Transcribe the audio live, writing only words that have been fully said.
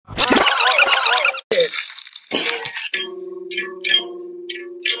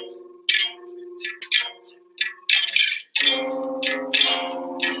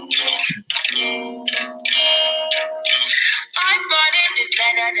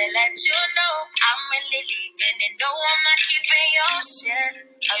to let you know I'm really leaving and no, I'm not keeping your shit.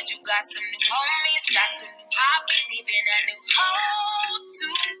 Heard you got some new homies, got some new hobbies, even a new hoe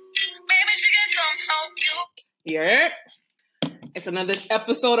too. Maybe she can come help you. Yeah. It's another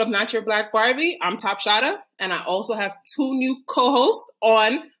episode of Not Your Black Barbie. I'm Top Shada, and I also have two new co-hosts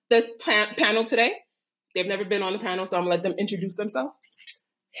on the panel today. They've never been on the panel, so I'm going to let them introduce themselves.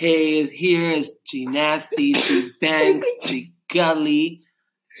 Hey, here is G Nasty, G Banks, G Gully.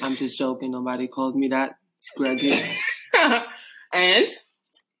 I'm just joking. Nobody calls me that. It's Gregory. And?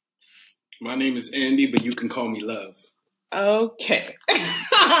 My name is Andy, but you can call me Love. Okay.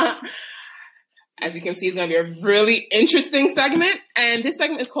 As you can see, it's going to be a really interesting segment. And this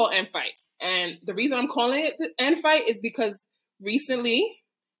segment is called End Fight. And the reason I'm calling it the End Fight is because recently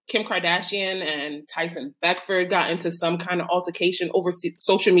Kim Kardashian and Tyson Beckford got into some kind of altercation over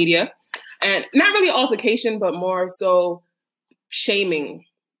social media. And not really altercation, but more so shaming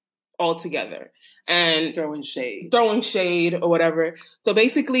altogether. And throwing shade or whatever. So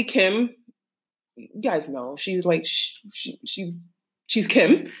basically Kim, you guys know, she's like, she's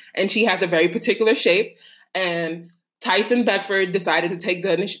Kim, and she has a very particular shape. And Tyson Beckford decided to take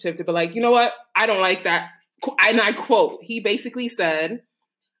the initiative to be like, you know what? I don't like that. And I quote, he basically said,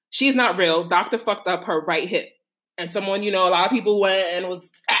 she's not real. Doctor fucked up her right hip. And someone, a lot of people went and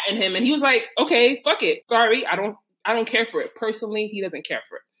was atting him. And he was like, okay, fuck it. Sorry. I don't care for it. Personally, he doesn't care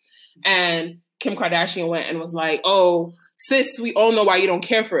for it. And Kim Kardashian went and was like, oh, sis, we all know why you don't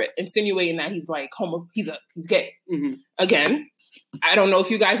care for it. Insinuating that he's like he's gay. Mm-hmm. Again, I don't know if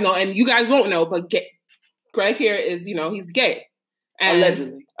you guys know, and you guys won't know, but Greg here is, he's gay. And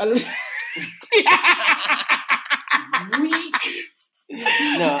allegedly. Weak.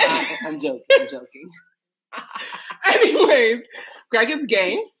 No, I'm joking. Anyways, Greg is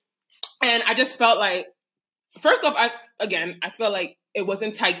gay. And I just felt like, first off, I feel like it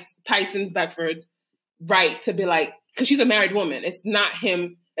wasn't Tyson Beckford's right to be like, because she's a married woman. It's not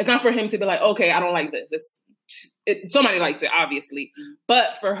for him to be like, okay, I don't like this. Somebody likes it, obviously.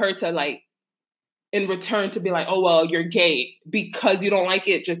 But for her to like, in return to be like, oh, well, you're gay because you don't like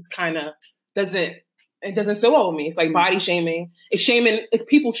it, just kind of doesn't sit well with me. It's like body shaming. It's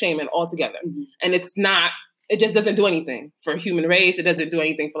people shaming altogether. Mm-hmm. And it just doesn't do anything for human race. It doesn't do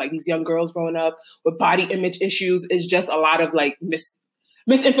anything for like these young girls growing up with body image issues. It's just a lot of like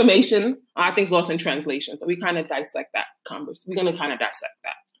misinformation. I think it's lost in translation. So we kind of dissect that conversation. We're going to kind of dissect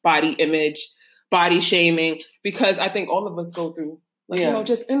that body image, body shaming, because I think all of us go through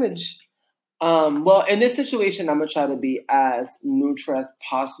just image. Well, in this situation, I'm going to try to be as neutral as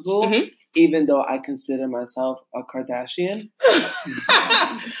possible, mm-hmm. even though I consider myself a Kardashian.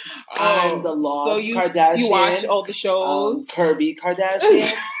 I'm the lost Kardashian. You watch all the shows? Kirby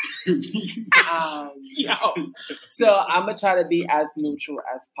Kardashian. So I'm going to try to be as neutral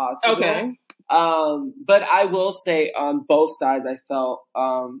as possible. Okay. But I will say on both sides, I felt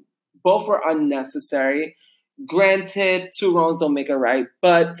both were unnecessary. Granted, two wrongs don't make a right,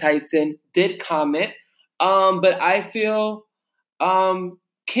 but Tyson did comment. But I feel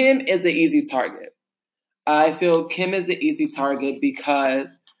Kim is an easy target. I feel Kim is an easy target because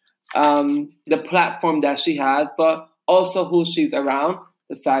the platform that she has, but also who she's around.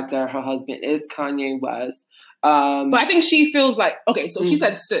 The fact that her husband is Kanye West. But I think she feels like, okay, so she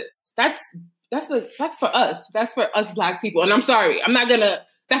said sis. That's for us. That's for us Black people. And I'm sorry,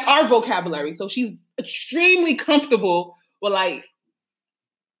 that's our vocabulary. So she's extremely comfortable with like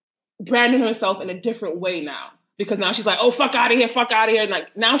branding herself in a different way now. Because now she's like, oh, fuck out of here. And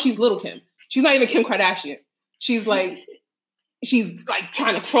like, now she's little Kim. She's not even Kim Kardashian. She's like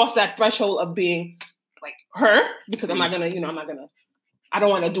trying to cross that threshold of being like her. Because I don't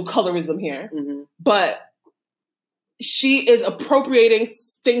want to do colorism here. Mm-hmm. But she is appropriating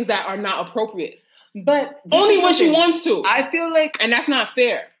things that are not appropriate. But only when she wants to. I feel like... And that's not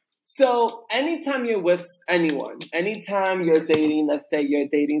fair. So anytime you're with anyone, anytime you're dating, let's say you're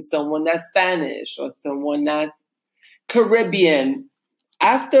dating someone that's Spanish or someone that's Caribbean,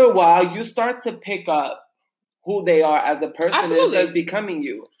 after a while, you start to pick up who they are as a person. Absolutely. And it starts becoming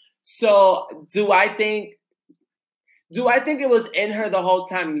you. So do I think it was in her the whole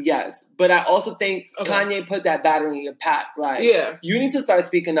time? Yes. But I also think Kanye put that battery in your pack. Like, you need to start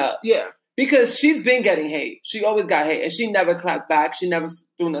speaking up. Yeah. Because she's been getting hate. She always got hate. And she never clapped back. She never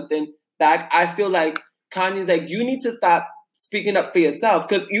threw nothing back. I feel like Kanye's like, you need to stop speaking up for yourself.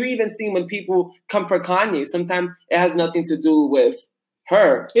 Because you even see when people come for Kanye, sometimes it has nothing to do with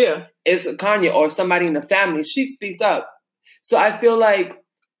her. Yeah. It's Kanye or somebody in the family. She speaks up. So I feel like...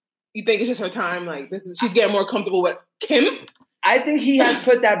 You think it's just her time? Like, she's getting more comfortable with Kim? I think he has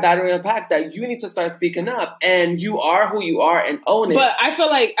put that battery in the pack that you need to start speaking up, and you are who you are and own it. But I feel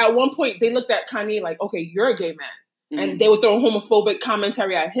like at one point they looked at Kanye like, okay, you're a gay man. And they were throwing homophobic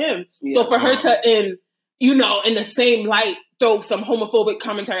commentary at him. Yeah. So for her to, in the same light, throw some homophobic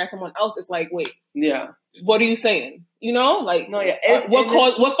commentary at someone else, it's like, wait. Yeah. What are you saying? You know? Like, no, yeah.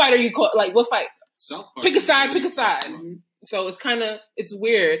 What fight are you like, what fight? Pick a side. Mm-hmm. So it's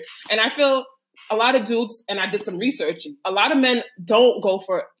weird. And I feel a lot of dudes, and I did some research, a lot of men don't go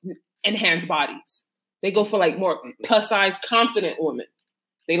for enhanced bodies. They go for like more plus size, confident women.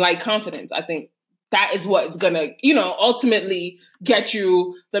 They like confidence. I think that is what's gonna, ultimately get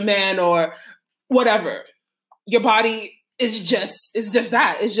you the man or whatever. Your body is just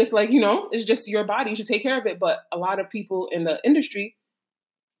that. It's just like, it's just your body. You should take care of it. But a lot of people in the industry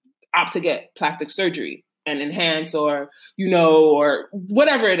opt to get plastic surgery and enhance or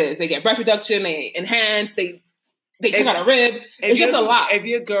whatever it is. They get breast reduction, they enhance, they take out a rib. It's just a lot. If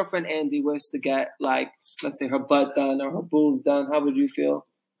your girlfriend Andy was to get, like, let's say her butt done or her boobs done, how would you feel?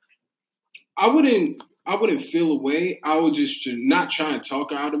 I wouldn't feel away. I would just not try and talk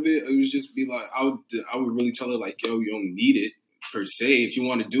her out of it. It would just be like, I would really tell her like, yo, you don't need it per se. If you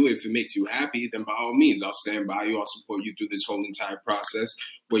want to do it, if it makes you happy, then by all means, I'll stand by you. I'll support you through this whole entire process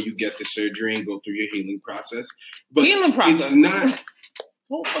where you get the surgery and go through your healing process. But healing process. It's not.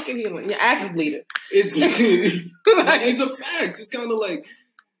 Whole fucking healing. Your ass is bleeding. It's a fact. It's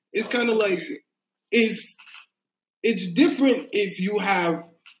kind of like if it's different if you have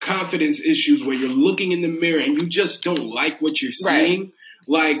confidence issues where you're looking in the mirror and you just don't like what you're seeing. Right.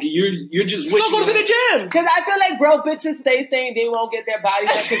 Like you're just wishing. So go to the gym. Because I feel like broke bitches stay saying they won't get their bodies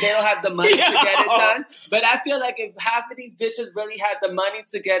done because they don't have the money to get it done. But I feel like if half of these bitches really had the money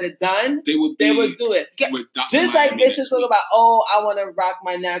to get it done, they would do it. Just like bitches talk about, I want to rock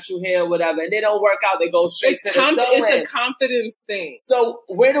my natural hair, or whatever, and they don't work out. They go straight to the sew-in. It's a confidence thing. So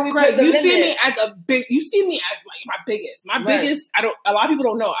where do we put the limit? You see me as like my biggest. My biggest. A lot of people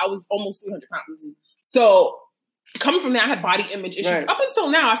don't know. I was almost 300 pounds. So. Coming from there, I had body image issues. Right. Up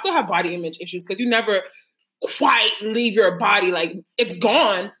until now, I still have body image issues because you never quite leave your body. Like, it's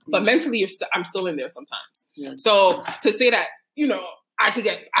gone, but mentally, I'm still in there sometimes. Yeah. So to say that, I could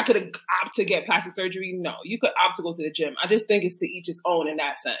opt to get plastic surgery. No, you could opt to go to the gym. I just think it's to each his own in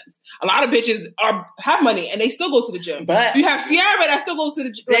that sense. A lot of bitches have money and they still go to the gym. But you have Ciara that still goes to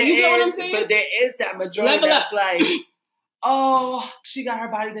the gym. Like, you get what I'm saying? But there is that majority that's like, she got her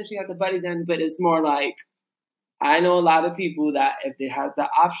body done, she got the body done, but it's more like, I know a lot of people that if they had the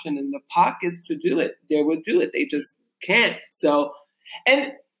option in the pockets to do it, they would do it. They just can't. So,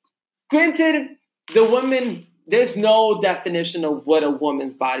 and granted, the woman, there's no definition of what a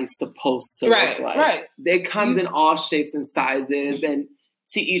woman's body's supposed to look like. Right. They come in all shapes and sizes, and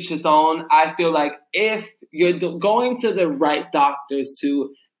to each his own. I feel like if you're going to the right doctors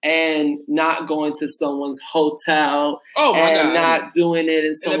too, and not going to someone's hotel and not doing it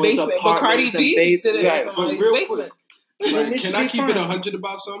in someone's apartment. But Cardi B did it in somebody's basement. Like, can I keep it 100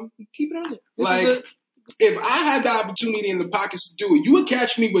 about something? Keep it 100. Like, if I had the opportunity in the pockets to do it, you would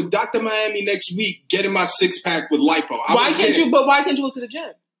catch me with Dr. Miami next week getting my 6-pack with lipo. Why can't you go to the gym?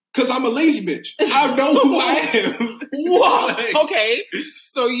 Because I'm a lazy bitch. I know who I am. Whoa. Like, okay.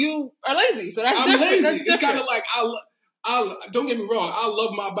 So you are lazy. So that's different. I'm lazy. It's kind of like don't get me wrong, I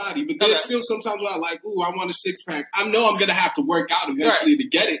love my body, but there's still sometimes where I like, I want a 6-pack. I know I'm gonna have to work out eventually to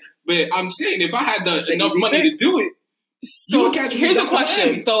get it, but I'm saying if I had enough money to do it, so you would catch me. Here's a question.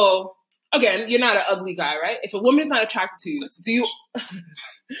 Miami. So again, you're not an ugly guy, right? If a woman is not attracted to you,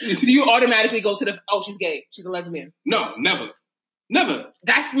 do you automatically go to she's gay, she's a lesbian? No, never.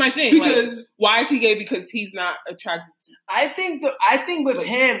 That's my thing. Because why is he gay? Because he's not attracted to. I think with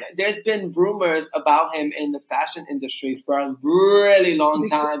him, there's been rumors about him in the fashion industry for a really long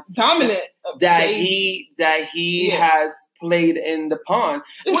time. Dominant. That he has played in the pawn,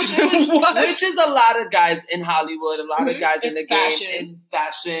 which is a lot of guys in Hollywood, a lot of guys in the game, in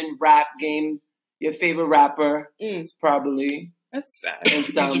fashion, rap game. Your favorite rapper is probably that's sad. And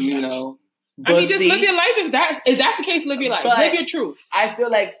just live your life. If that's the case, live your life. Live your truth. I feel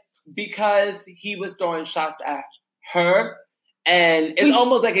like because he was throwing shots at her, and it's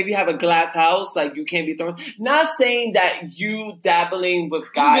almost like if you have a glass house, like you can't be throwing. Not saying that you dabbling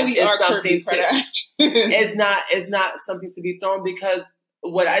with guys really is something. It's not something to be thrown, because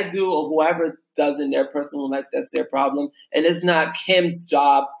what I do or whoever does in their personal life, that's their problem, and it's not Kim's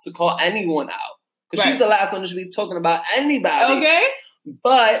job to call anyone out, because she's the last one who should be talking about anybody. Okay,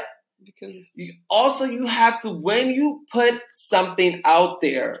 but. Because you have to, when you put something out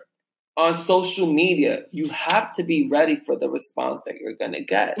there on social media, you have to be ready for the response that you're going to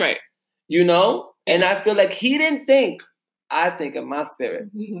get. Right. And I feel like he didn't think I think in my spirit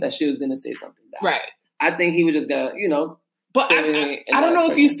that she was going to say something bad. Right. I think he was just going to, you know. But I don't know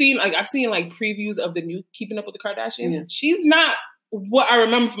if you've seen, like, I've seen, like, previews of the new Keeping Up with the Kardashians. Yeah. She's not what I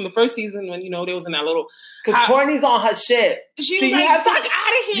remember from the first season when, you know, there was in that little... Because Kourtney's on her shit. She was like, fuck out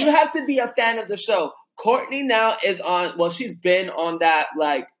of here. You have to be a fan of the show. Kourtney now is on... Well, she's been on that,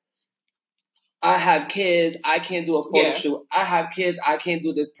 like, I have kids, I can't do a photo shoot. I have kids, I can't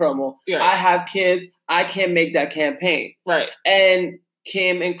do this promo. Yeah. I have kids, I can't make that campaign. Right. And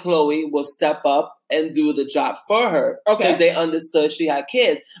Kim and Khloe will step up and do the job for her because they understood she had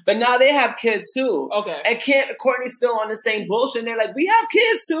kids. But now they have kids too. Okay. And Kourtney's still on the same bullshit. And they're like, we have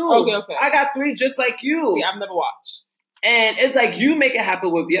kids too. Okay. I got 3 just like you. See, I've never watched. And it's like, you make it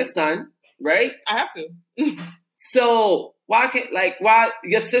happen with your son, right? I have to. So why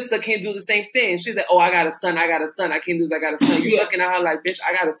your sister can't do the same thing? She's like, oh, I got a son. I can't do this, I got a son. You're looking at her like, bitch,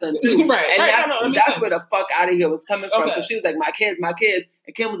 I got a son too. Right. And that's where the fuck out of here was coming from. Because she was like, my kids.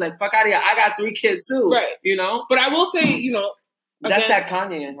 And Kim was like, fuck out of here. I got 3 kids too. Right. You know? But I will say, you know, that's that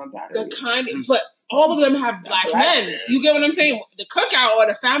Kanye and her battery. The Kanye, but all of them have black men. You get what I'm saying? The cookout or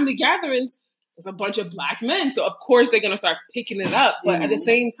the family gatherings is a bunch of black men. So of course they're gonna start picking it up. But at the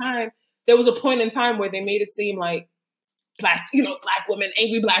same time, there was a point in time where they made it seem like black women,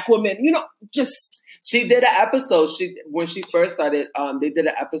 angry black women, you know, just... She did an episode, when she first started, they did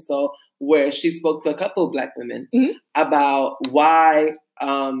an episode where she spoke to a couple of black women about why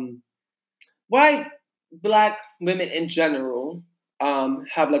black women in general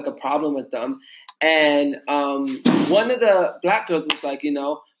have like a problem with them. And one of the black girls was like, you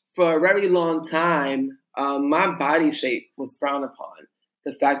know, for a very long time, my body shape was frowned upon.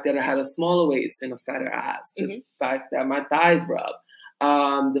 The fact that I had a smaller waist and a fatter ass. The fact that my thighs were up.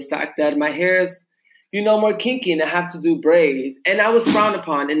 The fact that my hair is, you know, more kinky and I have to do braids. And I was frowned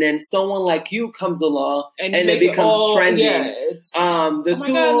upon. And then someone like you comes along and it becomes trending. Yeah,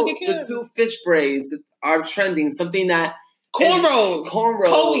 the two fish braids are trending. Something that... Cornrows.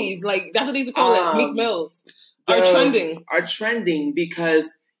 Coleys. Like, that's what they used to call it. Meek Mills. Are trending because...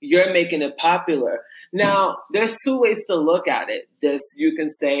 You're making it popular. Now, there's 2 ways to look at it. You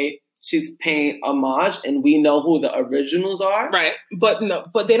can say she's paying homage, and we know who the originals are. Right. But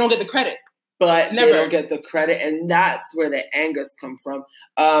they don't get the credit. They don't get the credit, and that's where the angers come from.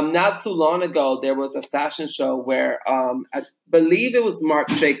 Not too long ago, there was a fashion show where I believe it was Marc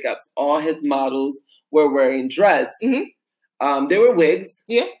Jacobs. All his models were wearing dreads. Mm-hmm. They were wigs.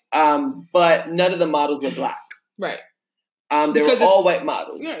 Yeah. But none of the models were black. Right. They were all white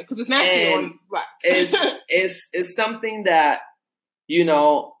models. Yeah, because it's nasty on black. it's something that, you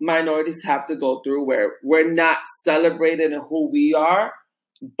know, minorities have to go through where we're not celebrated in who we are,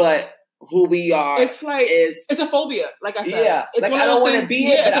 but who we are it's a phobia, like I said. Yeah, it's like I don't want to be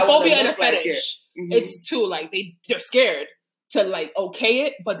it, but it's a phobia and a fetish. Like mm-hmm. It's too, like, they're scared to, like, okay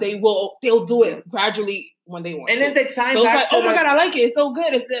it, but they'll do it gradually when they want to. And then they time so it's like, oh my God, I like it. It's so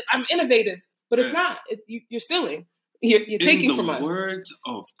good. I'm innovative. But it's not. You're stealing. You're taking from us. In the words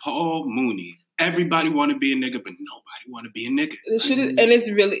of Paul Mooney, everybody want to be a nigga, but nobody want to be a nigga. And it's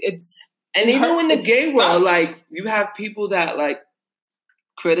really, and even in the gay world, like, you have people that, like,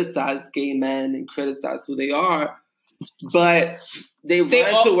 criticize gay men and criticize who they are, but they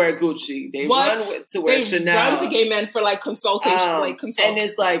run to wear Gucci. They run to wear Chanel. They run to gay men for, like, consultation. And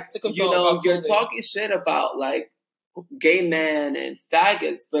it's like, you know, you're talking shit about, like, gay men and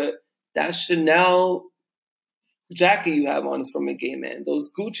faggots, but that Chanel jacket you have on is from a gay man.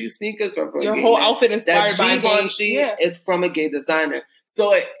 Those Gucci sneakers are from a gay man. Your whole outfit inspired by Givenchy is from a gay designer.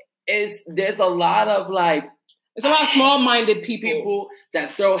 So there's a lot of, like... It's a lot of small-minded people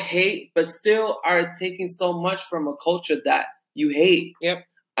that throw hate, but still are taking so much from a culture that you hate. Yep.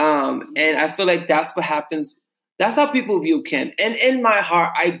 And I feel like that's what happens. That's how people view Kim. And in my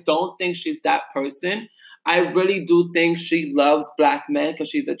heart, I don't think she's that person. I really do think she loves black men because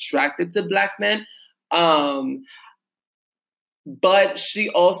she's attracted to black men. But she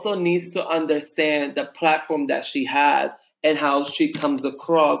also needs to understand the platform that she has and how she comes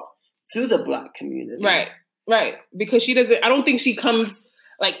across to the black community. Right. Because she doesn't, I don't think she comes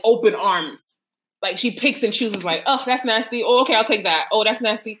like open arms. Like, she picks and chooses, like, oh, that's nasty. Oh, okay, I'll take that. Oh, that's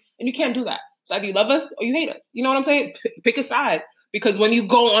nasty. And you can't do that. So either you love us or you hate us. You know what I'm saying? Pick a side. Because when you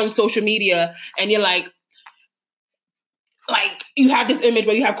go on social media and you're like, you have this image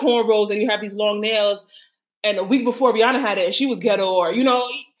where you have cornrows and you have these long nails, and a week before Rihanna had it and she was ghetto, or, you know,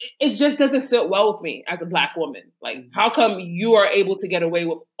 it just doesn't sit well with me as a black woman. Like, how come you are able to get away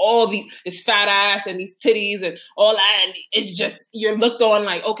with all this fat ass and these titties and all that, and it's just, you're looked on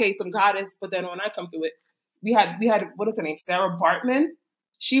like, okay, some goddess, but then when I come through it, we had what is her name, Sarah Bartman?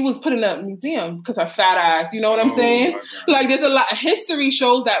 she was put in a museum because her fat ass. You know what I'm saying? Like, there's a lot. History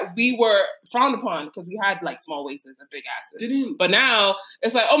shows that we were frowned upon because we had like small waists and big asses. But now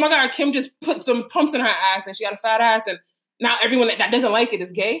it's like, oh my God, Kim just put some pumps in her ass and she got a fat ass, and now everyone that doesn't like it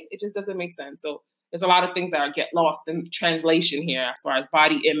is gay. It just doesn't make sense. So there's a lot of things that get lost in translation here as far as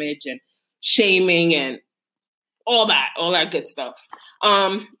body image and shaming and all that good stuff.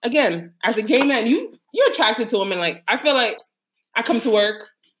 Again, as a gay man, you're attracted to women. Like, I feel like I come to work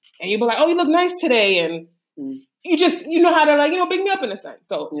and you be like, oh, you look nice today. And you know how to, like, big me up in a sense.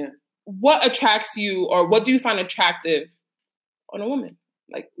 So what attracts you, or what do you find attractive on a woman?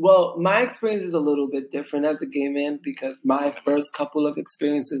 Like, well, my experience is a little bit different as a gay man because my first couple of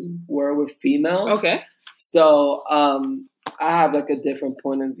experiences were with females. Okay. So, I have like a different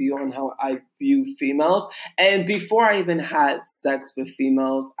point of view on how I view females. And before I even had sex with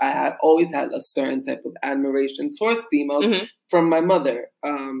females, I had always had a certain type of admiration towards females from my mother.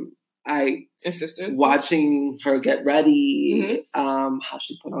 Watching her get ready, how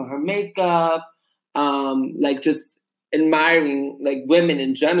she put on her makeup, like just admiring like women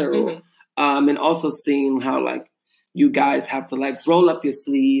in general, and also seeing how like you guys have to like roll up your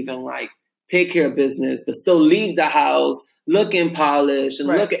sleeve and like take care of business, but still leave the house looking polished and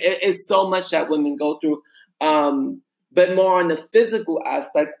it's so much that women go through. But more on the physical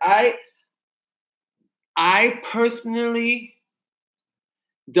aspect, I personally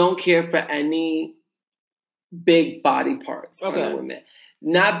don't care for any big body parts on a woman.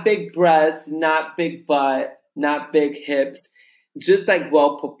 Not big breasts, not big butt, not big hips. Just like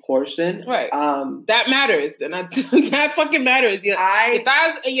well proportioned. Right. That matters. And that fucking matters. Your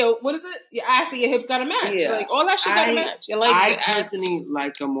thighs, what is it? Your ass and your hips gotta match. Yeah. Like all that shit gotta match. Your legs, I personally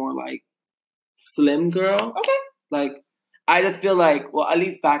like a more like slim girl. Okay. Like I just feel like, well, at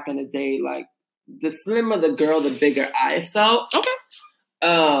least back in the day, like the slimmer the girl, the bigger I felt. Okay.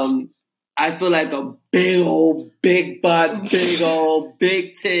 I feel like a big old, big butt, big old,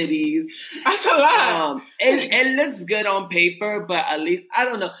 big titties. That's a lot. It looks good on paper, but at least, I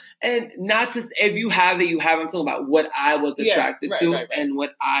don't know. And not just, if you have it, you have it. I'm talking about what I was attracted to and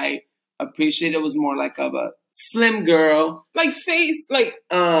what I appreciated was more like of a slim girl. Like face, like.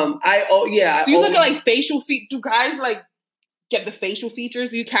 Do you look at like facial feet? Do guys like get the facial features?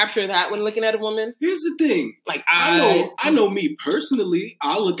 Do you capture that when looking at a woman? Here's the thing. Like eyes. I know me personally,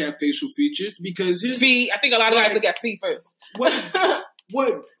 I look at facial features because feet. I think a lot of guys look at feet first.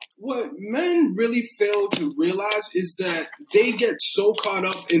 What men really fail to realize is that they get so caught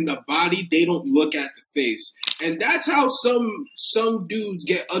up in the body, they don't look at the face. And that's how some dudes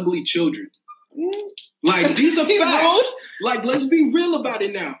get ugly children. Like, these are facts. Like, let's be real about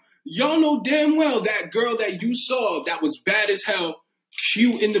it now. Y'all know damn well that girl that you saw that was bad as hell,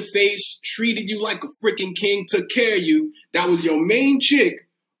 cute in the face, treated you like a freaking king, took care of you, that was your main chick.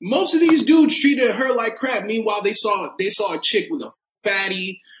 Most of these dudes treated her like crap. Meanwhile, they saw a chick with a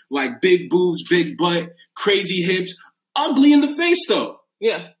fatty, like big boobs, big butt, crazy hips, ugly in the face though.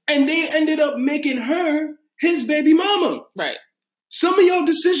 Yeah. And they ended up making her his baby mama. Right. Some of your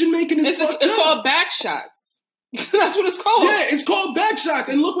decision making is fucked up. It's called back shots. That's what it's called. Yeah, it's called back shots.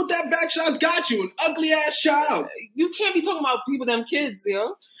 And look what that back shots got you, an ugly ass child. You can't be talking about people, them kids,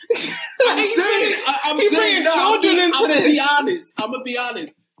 yo. I'm saying, I'm gonna be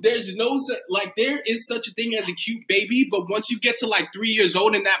honest. There's no, like, there is such a thing as a cute baby, but once you get to like 3 years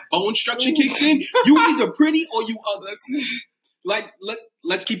old and that bone structure kicks in, you either pretty or you ugly. Like,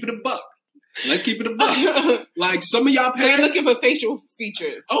 let's keep it a buck. Let's keep it a buck. Like, some of y'all parents. So you're looking for facial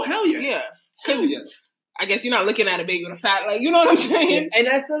features. Oh, hell yeah. Yeah. Hell yeah. I guess you're not looking at a baby with a fat, like, you know what I'm saying? And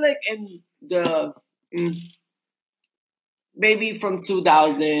I feel like in the, maybe from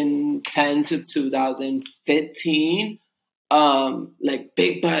 2010 to 2015, like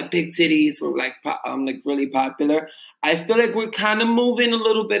big butt, big titties were like really popular. I feel like we're kind of moving a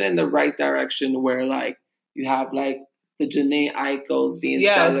little bit in the right direction where like you have like the Janae Aikos being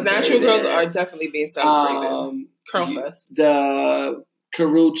celebrated. Yes, natural girls are definitely being celebrated. Curlfest. The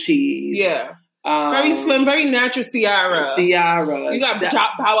Karuchis. Yeah. Very slim, very natural Ciara. You got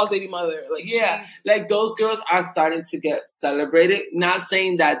Bow Wow's baby mother. Like, yeah, like those girls are starting to get celebrated. Not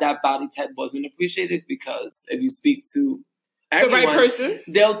saying that body type wasn't appreciated, because if you speak to everyone, the right person,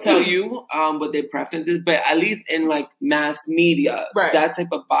 they'll tell you what their preference is. But at least in like mass media, that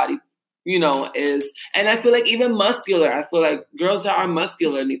type of body, is. And I feel like even muscular, I feel like girls that are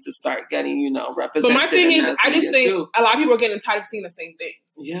muscular need to start getting, represented. But my thing is, I just think a lot of people are getting tired of seeing the same things.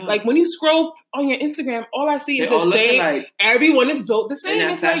 Yeah. Like when you scroll on your Instagram, all I see is the same. Everyone is built the same. And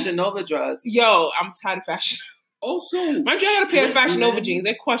that it's Fashion Nova dress. Yo, I'm tired of fashion. Also, mind you, I got a pair of Fashion Nova men. jeans.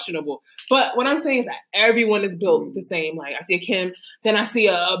 They're questionable. But what I'm saying is that everyone is built the same. Like, I see a Kim, then I see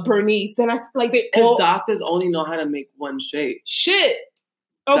a Bernice, then I like they Because all doctors only know how to make one shape. shit.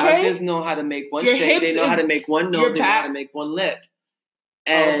 Okay, Doctors know how to make one Your shape. They hips know how is- to make one your nose. They know how back- to make one lip.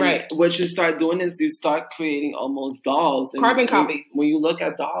 And right. what you start doing is you start creating almost dolls. And Carbon copies. When you look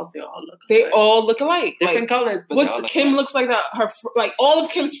at dolls, they all look They alike. all look alike. Different Like, colors, but they all what's look Kim alike. looks like like all of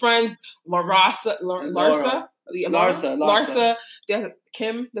Kim's friends, Larsa, Larsa. There's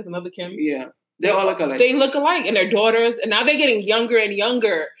Kim. There's another Kim. Yeah, they all look alike. They look alike, and their daughters, and now they're getting younger and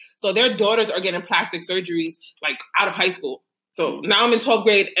younger. So their daughters are getting plastic surgeries like out of high school. So now I'm in 12th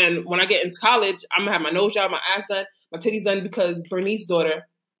grade, and when I get into college, I'm gonna have my nose job, my ass done, my titties done, because Bernice's daughter,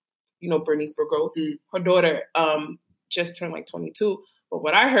 you know Bernice Burgos, her daughter just turned like 22. But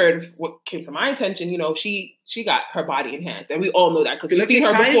what I heard, what came to my attention, you know, she got her body enhanced, and we all know that because we've Look seen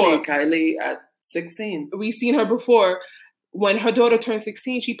at her before. Kylie at 16. We've seen her before. When her daughter turned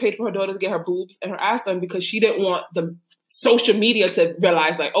 16, she paid for her daughter to get her boobs and her ass done because she didn't want the social media to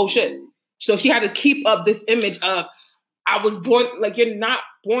realize, like, oh shit. So she had to keep up this image of, I was born, like, you're not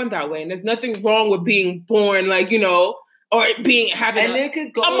born that way. And there's nothing wrong with being born, like, you know, or having And it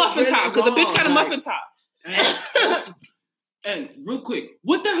could go a muffin really top, because a bitch wrong, got a like- muffin top. And real quick,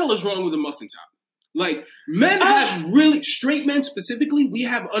 what the hell is wrong with a muffin top? Like, men have really, straight men specifically, we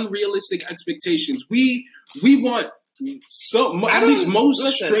have unrealistic expectations. We want at least most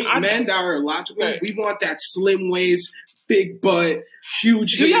straight men that are logical, Right. we want that slim waist, big butt,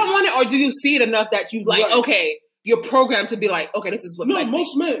 huge Do y'all hips. want it, or do you see it enough that you like, Right. okay, you're programmed to be like, okay, this is what's No,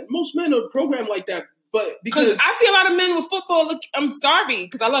 sexy. most men are programmed like that, but Because because I see a lot of men with football. Look, I'm sorry,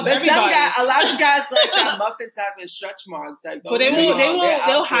 because I love But everybody. a lot of guys like that muffin top and stretch marks. Like, But they'll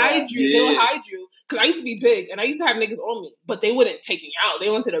hide you. Yeah. They'll hide you. Because I used to be big, and I used to have niggas on me, but they wouldn't take me out. They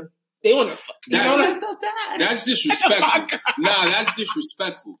wanted to fuck. You know what I'm that's disrespectful. Nah, that's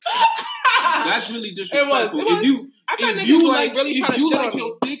disrespectful. That's really disrespectful. It was. I thought niggas were like really trying to shit on me.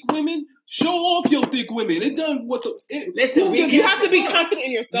 Your thick women, show off your thick women. It doesn't what the. Listen, who we gives You a have to be fuck? confident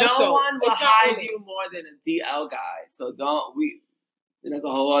in yourself. No though. one will It's not hide only- you more than a DL guy. So don't we. And that's a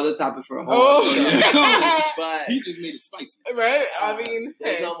whole other topic for a whole. Oh, other show. yeah. But He just made it spicy. right? I mean,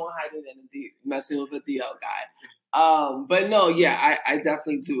 there's hey. no more hiding than messing with a DL guy. But no, yeah, I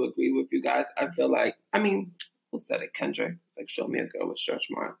definitely do agree with you guys. I feel like, I mean, what's that at Kendrick? Like, show me a girl with stretch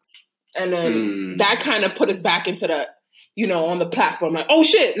marks. And then that kind of put us back into the, you know, on the platform. Like, oh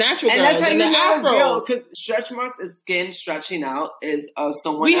shit, natural And girls that's how and you the know it's real. afros. Because stretch marks is skin stretching out. Is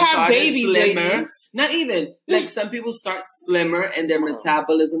someone We that have started babies, slimmer. ladies. Not even. Like, some people start slimmer and their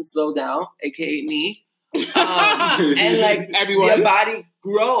metabolism slow down, aka me. And like Everyone. your body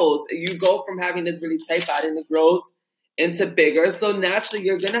grows. You go from having this really tight body and it grows into bigger. So naturally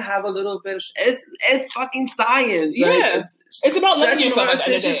you're gonna have a little bit of it's fucking science. Like, Yeah. It's about loving stretching yourself at marks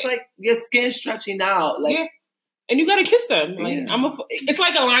the end is of the just day. like your skin stretching out. Like Yeah. And you gotta kiss them. Like Yeah. it's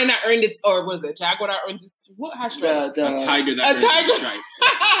like a lion that earned its, or was it Jaguar that earned its, what has stripes? the A tiger that A earns tiger. the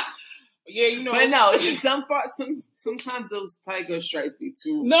stripes. Yeah, you know. but no, sometimes those tiger stripes be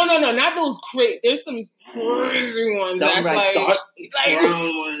too No, not those crazy. There's some crazy ones that's downright like, dark like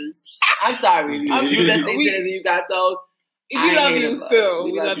brown ones. I'm sorry, you listening to this and you got those. we I love hate you it, but still.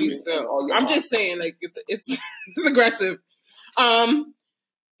 we We love love you you still. and all your I'm heart. just saying, like it's it's aggressive.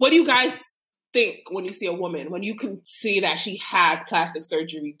 What do you guys think when you see a woman, when you can see that she has plastic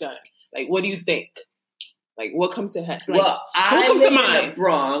surgery done? Like, what do you think? Like, what comes to head? Like, Well, I comes to live in mind? the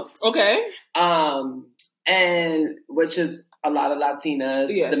Bronx. okay, And which is a lot of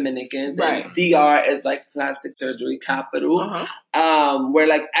Latinas, Yes. Dominicans, Right. and DR is like plastic surgery capital. Where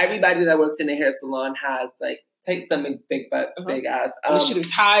like everybody that works in a hair salon has like tight stomach, big butt, big ass. this shit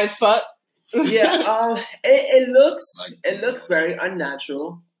is high as fuck. Yeah, it looks very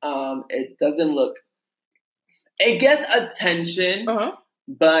unnatural. It doesn't look. It gets attention,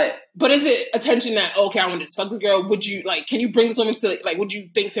 but is it attention that, okay, I want to just fuck this girl? Would you like? Can you bring this woman to, like? Would you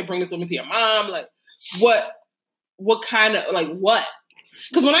think to bring this woman to your mom? Like, what kind of, like, what?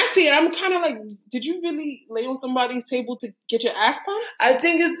 Because when I see it, I'm kind of like, did you really lay on somebody's table to get your ass pumped? I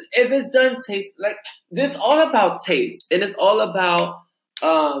think if it's done taste like it's all about taste and it's all about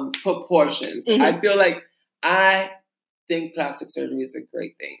proportions. Mhm. I feel like I think plastic surgery is a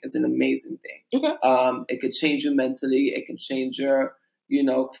great thing. It's an amazing thing. Okay. It could change you mentally. It can change your,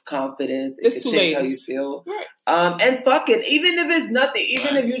 confidence. It It's could two change how ways. you feel. Right. And fuck it. Even if it's nothing,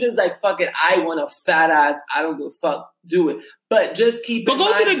 even if you just like, fuck it, I want a fat ass, I don't give a fuck, do it. But just keep But in go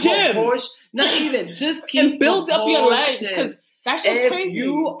mind to the gym. Not even, just keep And build up your legs, proportion. because that's just If crazy.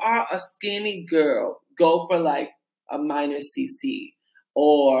 you are a skinny girl, go for like a minor CC.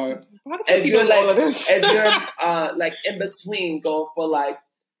 or Why do if people you're know all like of this? if you're like in between, go for like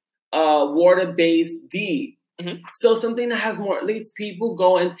water-based D. Mhm. So something that has more. At least people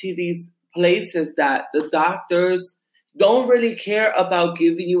go into these places that the doctors don't really care about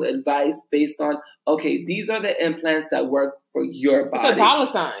giving you advice based on, okay, these are the implants that work for your body. It's a dollar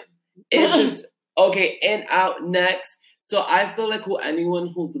sign. It's just, okay, in, out, next. So I feel like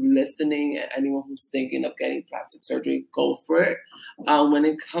anyone who's listening and anyone who's thinking of getting plastic surgery, go for it. When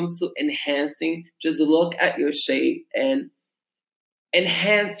it comes to enhancing, just look at your shape and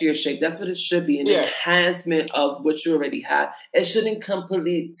enhance your shape. That's what it should be. An enhancement of what you already have. It shouldn't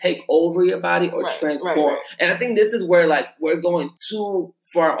completely take over your body or transform. Right. And I think this is where like we're going too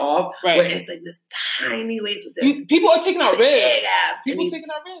far off. Right. Where it's like this tiny waist with this People are taking out ribs. big ass. People taking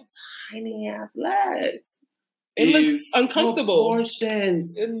out ribs. Tiny ass legs. It looks uncomfortable.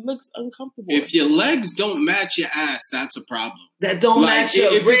 Proportions. It looks uncomfortable. If your legs don't match your ass, that's a problem. That don't match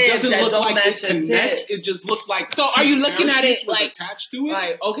your if ribs. it doesn't that look don't like match it your connects, tits. it just looks like. So are you looking at it parachutes was like attached to it?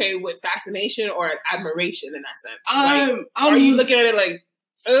 like, okay, with fascination or admiration in that sense? Are you looking at it like,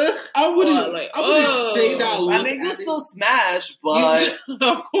 ugh? I wouldn't. Like, I wouldn't say that. I mean, you still smash, but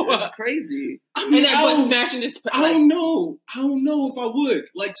of course, it's crazy. I mean, and then smashing this. I don't know. I don't know if I would.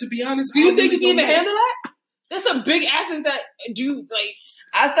 Like, to be honest, Do you think you can even handle that? There's some big asses that do like.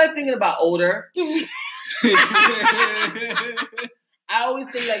 I start thinking about older. I always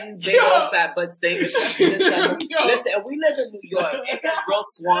think like these big old fat butts things. Listen, we live in New York. It gets real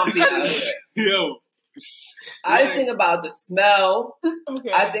swampy out here. Yo. I think about the smell.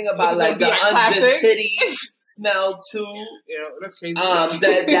 Okay. I think about like the titty smell too. Yeah, that's crazy.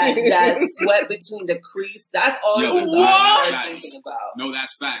 That sweat between the crease. That's all I'm thinking about. No,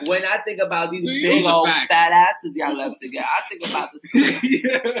 that's facts. When I think about these big old fat asses y'all love together, I think about the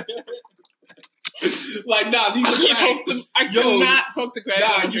like, nah, these are facts. I cannot talk to Craig.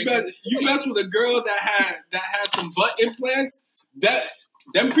 Nah, you mess with a girl that had some butt implants,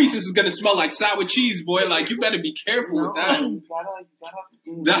 them creases is gonna smell like sour cheese, boy. Like, you better be careful with that.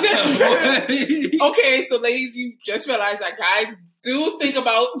 Okay, so ladies, you just realized that guys do think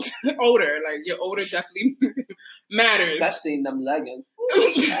about odor. Like, your odor definitely matters. Especially in them leggings.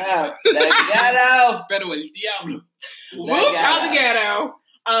 Ghetto. Pero el diablo. We'll try the ghetto.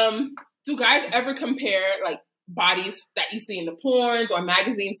 Do guys ever compare like bodies that you see in the porns or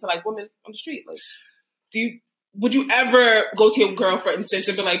magazines to like women on the street? Like, would you ever go to your girl, for instance,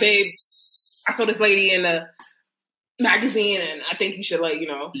 and be like, babe, I saw this lady in the magazine and I think you should, like, you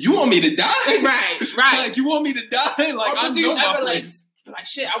know. You want me to die? Right. Like, you want me to die? Like, I do you know my ever, place. like,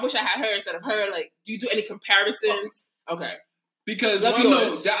 shit, I wish I had her instead of her. Like, do you do any comparisons? Okay. Because I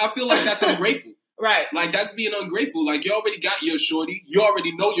feel like that's ungrateful. Right. Like, that's being ungrateful. Like, you already got your shorty. You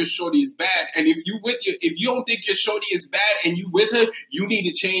already know your shorty is bad. And if you don't think your shorty is bad and you with her, you need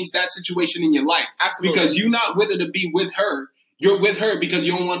to change that situation in your life. Absolutely. Because you're not with her to be with her. You're with her because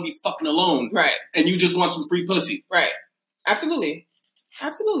you don't want to be fucking alone. Right. And you just want some free pussy. Right. Absolutely.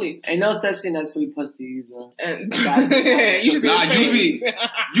 Ain't no such thing as free pussy either. And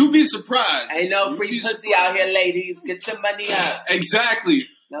you be surprised. Ain't no free pussy out here, ladies. Get your money up. Exactly.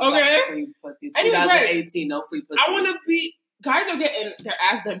 No okay. Free pussy. Anyway, 2018, no free pussy. I want to be. Guys are getting their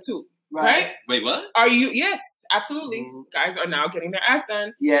ass done too, right? Wait, what? Are you? Yes, absolutely. Mm-hmm. Guys are now getting their ass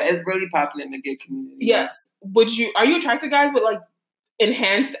done. Yeah, it's really popular in the gay community. Yes. Are you attracted to guys with like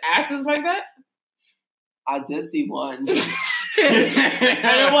enhanced asses like that? I did see one. That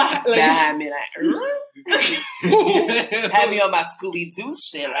had me like, had me on my Scooby Doo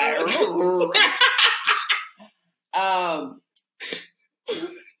shit. Like,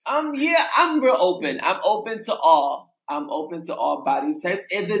 yeah, I'm real open. I'm open to all. I'm open to all body types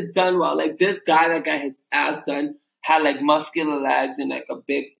if it's done well. Like this guy that got his ass done had like muscular legs and like a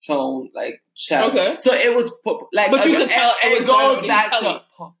big tone like chest. Okay. So it was like, but you can tell it goes back to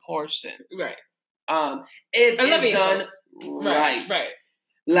proportions. Right. If it's done right.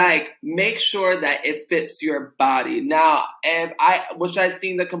 Like, make sure that it fits your body. Now, I've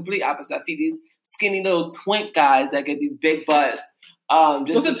seen the complete opposite. I see these skinny little twink guys that get these big butts.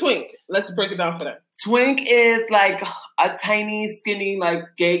 What's a twink? Let's break it down for them. Twink is like a tiny, skinny, like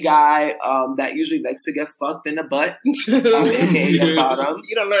gay guy that usually likes to get fucked in the butt. The bottom.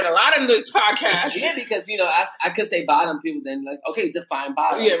 You don't learn a lot in this podcast. Yeah, because I could say bottom. People then like, okay, define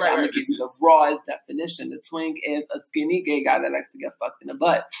bottom. Yeah, so right. I'm gonna give you the rawest definition. The twink is a skinny gay guy that likes to get fucked in the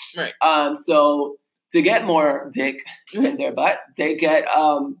butt. Right. So to get more dick in their butt, they get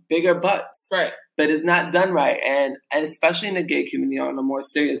bigger butts. Right. But it's not done right, and especially in the gay community on the more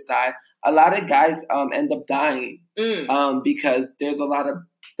serious side, a lot of guys end up dying because there's a lot of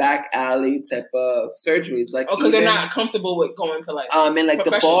back alley type of surgeries. Like, because they're not comfortable with going to like and like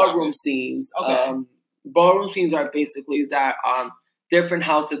the ballroom outfits. scenes. Okay. Ballroom scenes are basically that different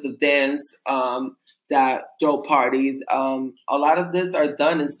houses of dance that throw parties. A lot of this are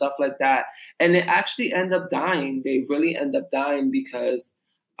done and stuff like that, and they actually end up dying. They really end up dying because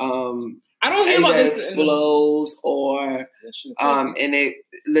I don't hear about this explodes or and it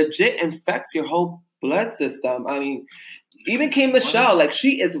legit infects your whole blood system. I mean, even K. Michelle, like,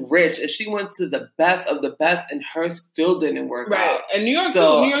 she is rich and she went to the best of the best and hers still didn't work out. And New York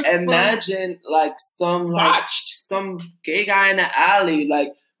so too. New York imagine like some gay guy in the alley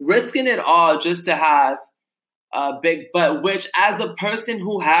like risking it all just to have a big butt, which as a person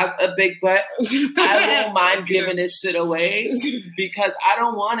who has a big butt, I won't mind giving this shit away because I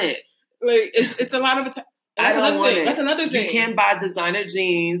don't want it. Like, it's a lot of I don't want it. That's another thing. You can't buy designer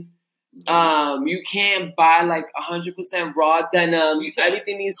jeans. You can't buy like 100% raw denim.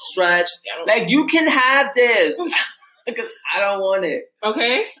 Everything needs stretched. Like, you can have this because I don't want it.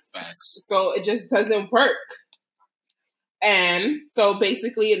 Okay. Facts. So it just doesn't work. And so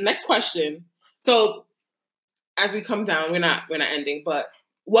basically, next question. So as we come down, we're not ending, but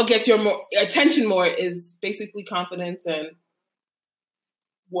what gets your more attention more is basically confidence and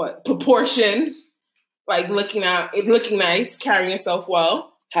what proportion, like looking nice, carrying yourself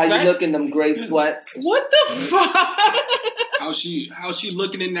well. How you look in them gray sweats? What the fuck? How she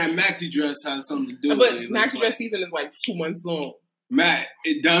looking in that maxi dress has something to do but with it. But maxi dress season is like 2 months long. Matt,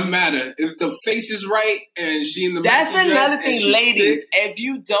 it doesn't matter. If the face is right and she in the That's maxi another dress thing, ladies. If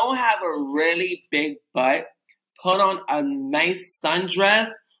you don't have a really big butt, put on a nice sundress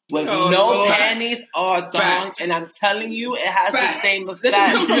with no panties or thong, and I'm telling you, it has the same effect. This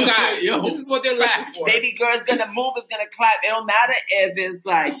is from guys. This is what they're looking for. Baby girl is gonna move, it's gonna clap. It don't matter if it's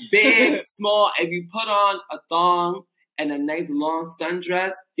like big, small. If you put on a thong and a nice long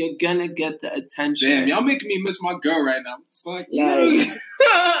sundress, you're gonna get the attention. Damn, y'all making me miss my girl right now. Fuck like,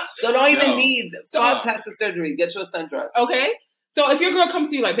 so don't even need plastic surgery. Get you a sundress. Okay. So if your girl comes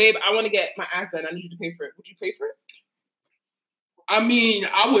to you like, babe, I want to get my ass done, I need you to pay for it. Would you pay for it? I mean,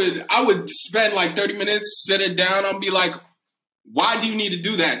 I would spend like 30 minutes, sit it down, and be like, why do you need to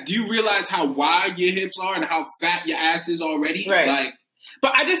do that? Do you realize how wide your hips are and how fat your ass is already? Right. Like,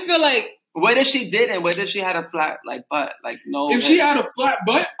 but I just feel like, what if she didn't? What if she had a flat like butt? Like, no. If she had a flat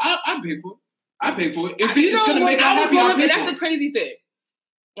butt, I'd pay for it. I'd pay for it. If it's gonna make her happy, I'll pay for it. That's the crazy thing.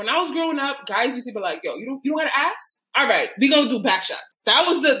 When I was growing up, guys used to be like, "Yo, you don't got an ass? All right, we gonna do back shots." That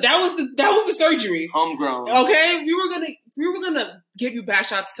was the surgery. Homegrown. Okay, we were gonna give you back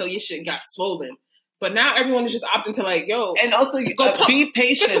shots till your shit got swollen. But now everyone is just opting to like, yo. And also, be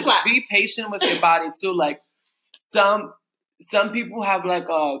patient. Be patient with your body too. Like some people have like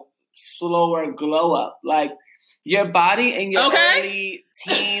a slower glow up. Like your body in your early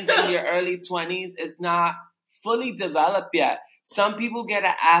teens and your early 20s is not fully developed yet. Some people get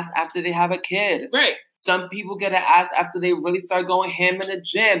an ass after they have a kid. Right. Some people get an ass after they really start going ham in the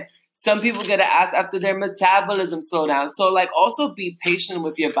gym. Some people get an ass after their metabolism slow down. So, like, also be patient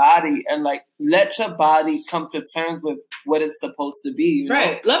with your body and, like, let your body come to terms with what it's supposed to be. You know?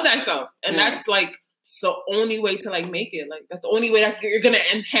 Right. Love thyself. And that's, like, the only way to, like, make it. Like, that's the only way you're going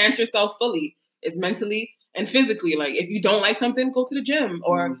to enhance yourself fully is mentally and physically. Like, if you don't like something, go to the gym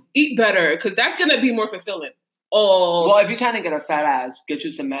or eat better because that's going to be more fulfilling. Oh, well, if you're trying to get a fat ass, get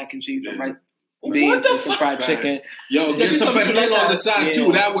you some mac and cheese and rice. Beans and some fried chicken. Yo, get some pernil on the side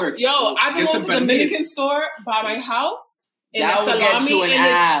too. That works. Yo, I can go to the Dominican store by my house and the salami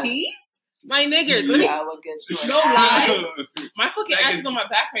and the cheese. My nigga, that will get you no lie. My fucking ass is on my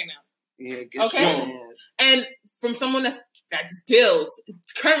back right now. Yeah, get you. And from someone that's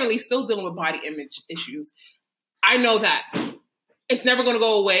currently still dealing with body image issues, I know that it's never going to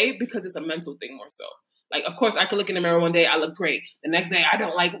go away because it's a mental thing more so. Like, of course, I could look in the mirror one day, I look great. The next day, I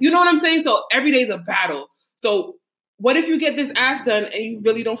don't like, you know what I'm saying? So every day is a battle. So what if you get this ass done and you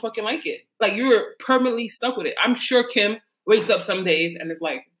really don't fucking like it? Like, you're permanently stuck with it. I'm sure Kim wakes up some days and is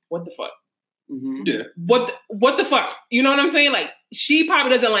like, what the fuck? Mm-hmm. Yeah. What the fuck? You know what I'm saying? Like, she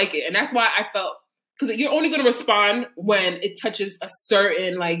probably doesn't like it. And that's why I felt, because you're only going to respond when it touches a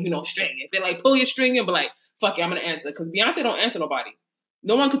certain, like, you know, string. If they, like, pull your string, you'll be like, fuck it, I'm going to answer. Because Beyonce don't answer nobody.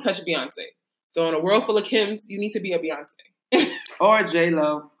 No one could touch Beyonce. So in a world full of Kims, you need to be a Beyonce. Or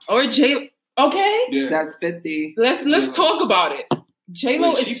J-Lo. Okay. Yeah. That's 50. Let's talk about it.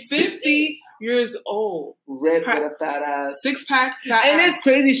 J-Lo is 50 years old. Ripped with a fat ass. 6-pack fat and ass. It's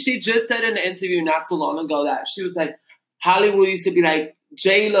crazy. She just said in an interview not too long ago that she was like, Hollywood used to be like,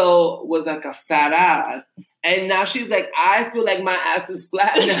 J-Lo was like a fat ass. And now she's like, I feel like my ass is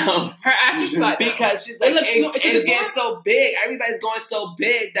flat now. Her ass is flat now. Because she's like, it's getting so big. Everybody's going so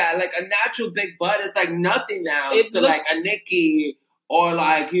big that like a natural big butt is like nothing now to like a Nicki or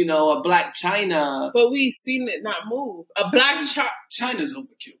like, you know, a Black China. But we've seen it not move. A Black China's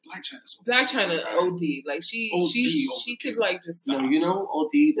overkill. Black China's overkill. Black China OD. Like she could like just no, you know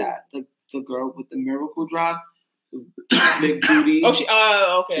OD that the girl with the miracle drops, big booty.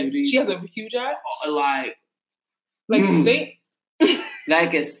 Oh, okay. Booty. She has a huge ass. Like a stink.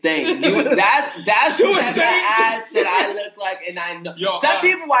 Like a stink. That's the ass that I look like, and I know. Some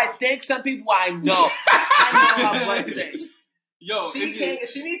people I think, some people I know. I know how much things.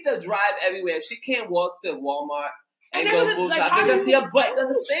 She needs to drive everywhere. She can't walk to Walmart and go full shop because your butt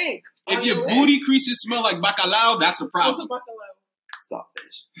doesn't stink. If your booty creases smell like bacalao, that's a problem. What's a bacalao?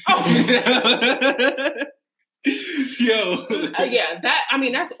 Sawfish. Oh. Yo,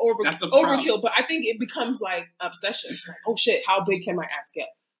 that's overkill. But I think it becomes like obsession. Like, oh shit, how big can my ass get?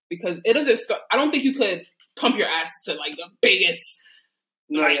 Because it doesn't start. I don't think you could pump your ass to like the biggest.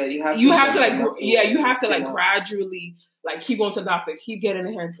 No, like, you have to gradually like keep going to the doctor, keep getting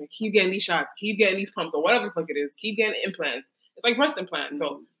enhancement, keep getting these shots, keep getting these pumps or whatever the fuck it is, keep getting implants. It's like breast implants.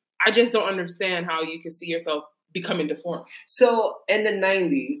 Mm-hmm. So I just don't understand how you can see yourself becoming deformed. So in the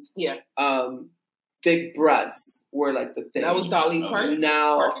 90s, big breasts were like the thing. That was Dolly Parton.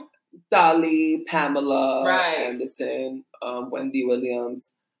 Now, Dolly, Pamela Anderson, Wendy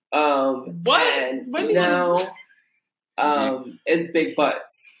Williams. Wendy now, it's big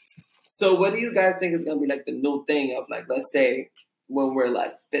butts. So what do you guys think is going to be like the new thing of like, let's say when we're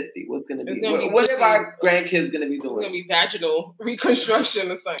like 50, what's going to be? What are our grandkids going to be doing? It's going to be vaginal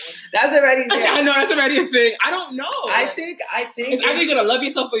reconstruction or something. That's already there. I know, that's already a thing. I don't know. I think it's either you're going to love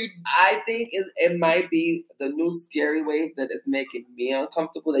yourself or you... I think it might be the new scary wave that is making me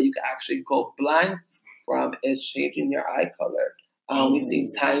uncomfortable that you can actually go blind from is changing your eye color. We've seen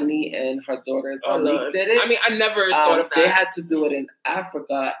Tiny and her daughter did it. I mean, I never thought of that. They had to do it in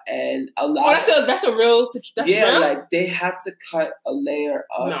Africa, and a lot. That's a real situation. Yeah, like they have to cut a layer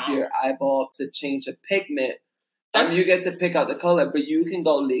of your eyeball to change the pigment. You get to pick out the color, but you can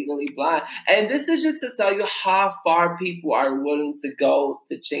go legally blind. And this is just to tell you how far people are willing to go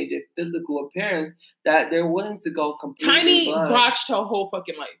to change their physical appearance, that they're willing to go completely blind. Tiny botched her whole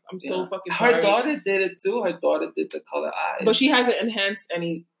fucking life. I'm so fucking sorry. Her daughter did it too. Her daughter did the color eyes. But she hasn't enhanced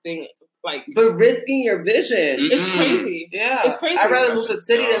anything. Like, but risking your vision. It's crazy. Yeah. It's crazy. I'd rather lose a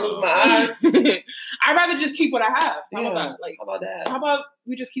titty than lose my eyes. I'd rather just keep what I have. How about that? Like, how about that? How about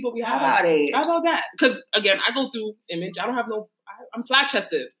we just keep what we have? How about that? Because, again, I go through image. I don't have I'm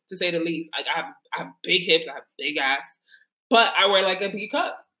flat-chested, to say the least. Like, I have big hips. I have big ass. But I wear, like, a big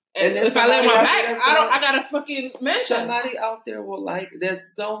cup. And if I lay on my back, I got a fucking man chest. Somebody out there will there's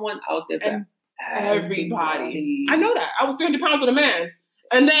someone out there for everybody. I know that. I was 300 pounds with a man.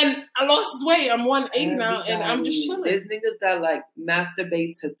 And then I lost weight. I'm 180 now, and I'm just chilling. There's niggas that like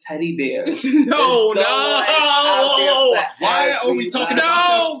masturbate to teddy bears. No. Why are we talking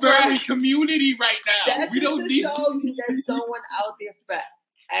about the furry community right now? We don't need to show you there's someone out there for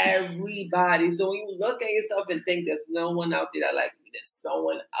everybody. So when you look at yourself and think there's no one out there that likes me, there's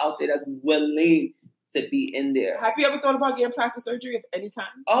someone out there that's willing to be in there. Have you ever thought about getting plastic surgery of any kind?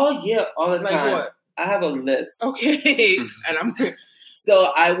 Oh yeah, all the time. Like what? I have a list. Okay, and I'm.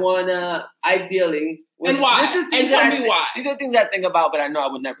 So I wanna ideally. And why? And tell me why. These are things I think about, but I know I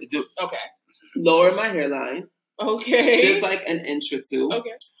would never do. Okay. Lower my hairline. Okay. Just like an inch or two.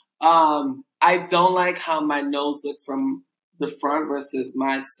 Okay. I don't like how my nose looks from the front versus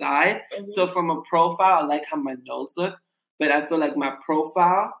my side. Mm-hmm. So from a profile, I like how my nose looks, but I feel like my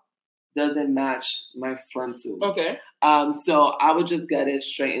profile doesn't match my frontal. Okay. So I would just get it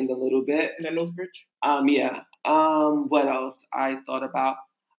straightened a little bit. That nose bridge? Yeah. What else I thought about?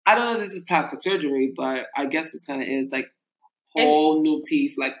 I don't know if this is plastic surgery, but I guess this kind of is like whole new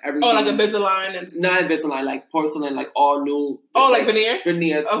teeth, like everything. Oh, like Invisalign and not Invisalign, like porcelain, like all new. Oh, like veneers.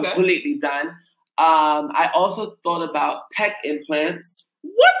 Veneers, okay. Completely done. I also thought about pec implants.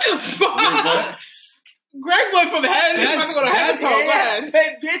 What the fuck? Greg went from head. He's about to go to head to toe. Go ahead.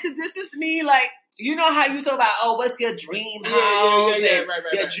 But this is me, like. You know how you talk about, what's your dream house? Yeah, right.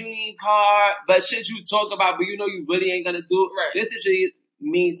 Your dream car. But shit you talk about, but you know you really ain't gonna do. Right. This is just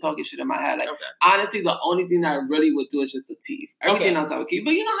me talking shit in my head. Like, honestly, the only thing that I really would do is just the teeth. Everything else I would keep.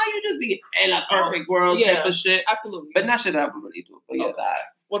 But you know how you just be in a perfect world type of shit? Absolutely. But not shit I would really do. But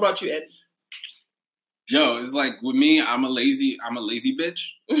that. What about you, Ed? Yo, it's like with me, I'm a lazy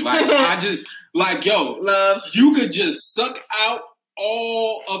bitch. Like I just love. You could just suck out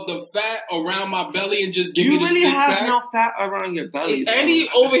all of the fat around my belly and just give me You the really six have pack. no fat around your belly. Andy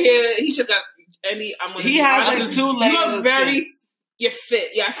over here, he just got Andy. He has like just- 2 layers. You are of very, skin. you're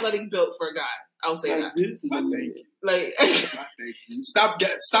fit. You're athletic built for a guy. I'll say Like, that. this is I think. Like, Thank you.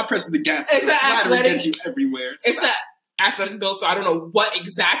 Stop pressing the gas. It's pedal. an Flattery athletic- gets you everywhere. it's Stop. an athletic build, so I don't know what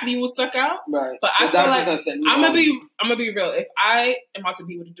exactly would suck out. Right. But I But feel that's like what I said, I'm gonna be real. If I am about to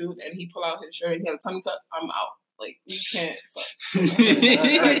be with a dude and he pull out his shirt and he has a tummy tuck, I'm out. Like you can't.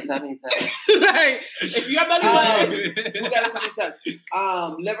 Like if your belly button, Who got a tummy tuck?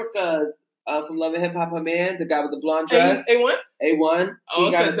 Lyrica from Love and Hip Hop, her man, the guy with the blonde dress, A1. A1. Oh,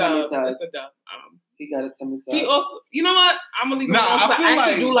 He got a it's a tummy dub. tuck. It's a dub. He got a tummy tuck. He also, you know what? I'm gonna leave it Nah, alone because I I feel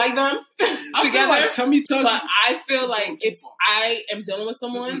actually like- do like them I feel together. like tummy tuck. But I feel is like going too if far. I am dealing with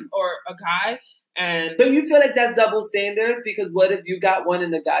someone or a guy, and But you feel like that's double standards because what if you got one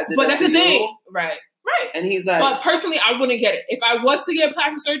and the guy did but that that's to the thing, you? right? And he's like, But personally, I wouldn't get it. If I was to get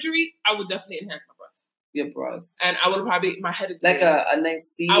plastic surgery, I would definitely enhance my breasts, your breasts. and I would probably my head is Like big. a nice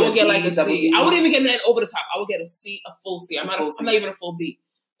C. I would get like a double C. D. I wouldn't even get that over the top. I would get a C, a full C. I'm A not. full I'm C. not even a full B.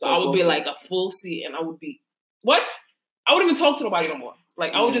 So So I would full be C. like a full C, and I would be what? I wouldn't even talk to nobody no more.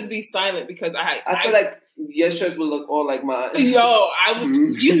 Like I would just be silent because I feel like your shirts would look all like mine. yo, I would.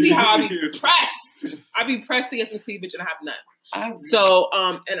 You see how I be pressed? I be pressed to get some cleavage, and I have none. So,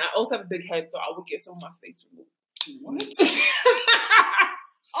 and I also have a big head, so I would get some of my face removed. What?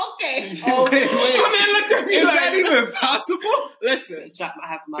 Okay. Wait, Oh, wait. come in, look at me Is like that even possible? Listen, Chop my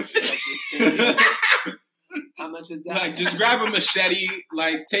half of my shit. How much is that? Like, just grab a machete.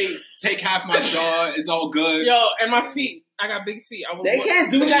 Like, take half my jaw. It's all good. yo, and my feet. I got big feet. I was. They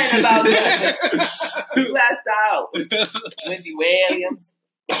can't do nothing about that. You last out. Wendy Williams.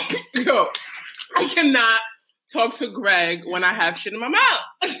 Yo, I cannot talk to Greg when I have shit in my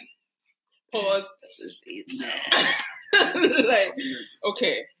mouth. Pause. Like,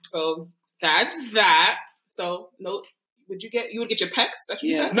 okay, so that's that. So, no, you would get your pecs? That's what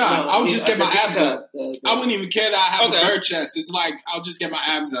you said? No, I would just get my the abs cut, up. the- I wouldn't even care that I have Okay. a bird chest. It's like, I'll just get my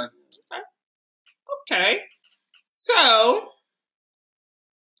abs done. Okay. So,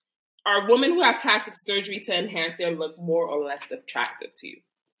 are women who have plastic surgery to enhance their look more or less attractive to you?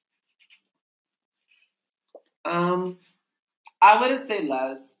 I wouldn't say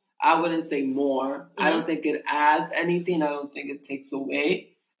less. I wouldn't say more. I don't think it adds anything. I don't think it takes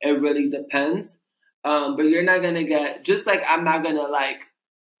away. It really depends. But you're not gonna get, just like I'm not gonna like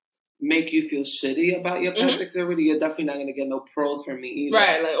make you feel shitty about your plastic surgery. You're definitely not gonna get no pros from me either.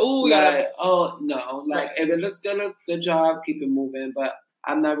 Right, like, oh, Like, oh no, like Right. if it looks good job, keep it moving. But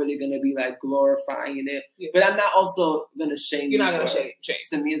I'm not really gonna be like glorifying it. Yeah. But I'm not also gonna shame. you're you not going for to it. shade.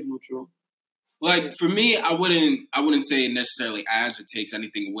 To me, it's neutral. Like, for me, I wouldn't say it necessarily adds or takes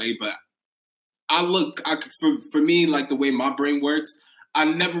anything away, but for me, like the way my brain works, I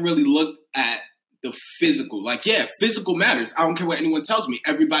never really looked at the physical. Like, yeah, physical matters. I don't care what anyone tells me.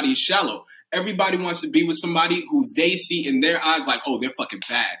 Everybody is shallow. Everybody wants to be with somebody who they see in their eyes like, oh, they're fucking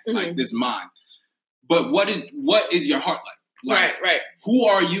bad. Like, this is mine. But what is your heart like? Right. Who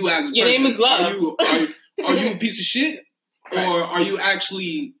are you as a Your person? name is love. Are you a piece of shit? Right. Or are you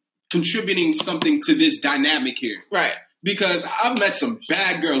actually contributing something to this dynamic here? Right. Because I've met some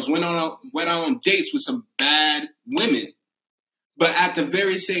bad girls, went on dates with some bad women. But at the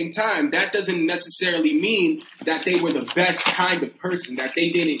very same time, that doesn't necessarily mean that they were the best kind of person, that they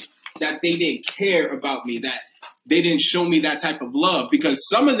didn't care about me, that they didn't show me that type of love. Because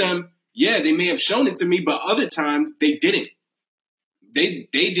some of them, yeah, they may have shown it to me, but other times they didn't. They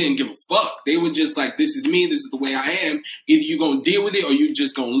didn't give a fuck. They were just like, this is me, this is the way I am. Either you're going to deal with it or you're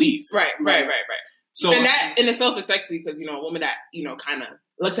just going to leave. Right. So, And that in itself is sexy because, a woman that, kind of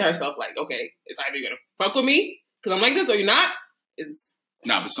looks at herself like, okay, it's either you're going to fuck with me because I'm like this or you're not.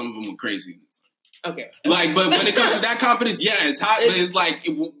 but some of them were crazy. Okay. Like, but when it comes to that confidence, yeah, it's hot. But it's like,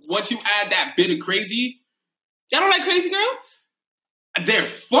 once you add that bit of crazy. Y'all don't like crazy girls? They're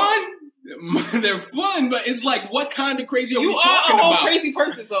fun. They're fun, but it's like, what kind of crazy are we You talking are a whole about? crazy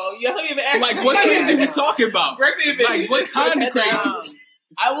person, so you don't even ask. Like, what crazy are we talking about? Like, what kind of crazy?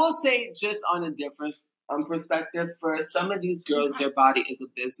 I will say, just on a different perspective, for some of these girls, their body is a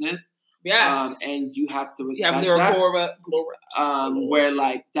business. Yes. And you have to you respect have that. Where,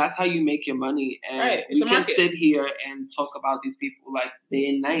 like, that's how you make your money. And right. we can sit here and talk about these people, like, day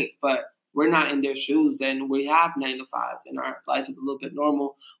and night, but we're not in their shoes, and we have 9 to 5s, and our life is a little bit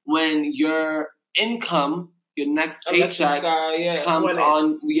normal. When your income, your next paycheck comes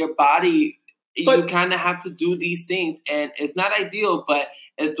on your body, you kind of have to do these things, and it's not ideal, but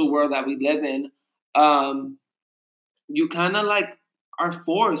it's the world that we live in. You kind of like are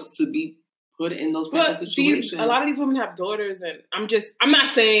forced to be put in those types of But situations. a lot of these women have daughters, and I'm not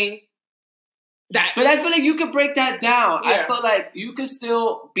saying that. But I feel like you could break that down. Yeah. I feel like you could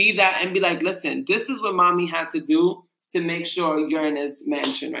still be that and be like, listen, this is what mommy had to do to make sure you're in this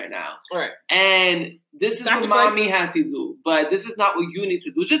mansion right now. Right. And this is what mommy had to do. But this is not what you need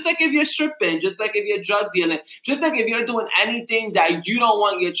to do. Just like if you're stripping, just like if you're drug dealing, just like if you're doing anything that you don't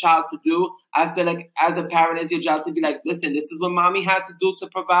want your child to do, I feel like as a parent, it's your job to be like, listen, this is what mommy had to do to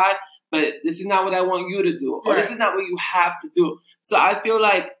provide, but this is not what I want you to do. Or this is not what you have to do. So I feel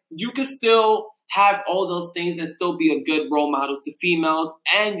like you can still have all those things and still be a good role model to females,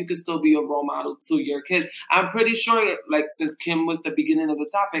 and you can still be a role model to your kids. I'm pretty sure, like, since Kim was the beginning of the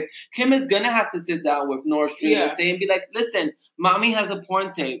topic, Kim is going to have to sit down with Nord Stream and say, and be like, listen, mommy has a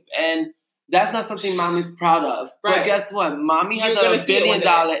porn tape, and that's not something mommy's proud of. Right. But guess what? Mommy has a $1 billion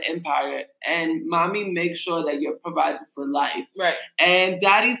empire, and mommy makes sure that you're provided for life. Right. And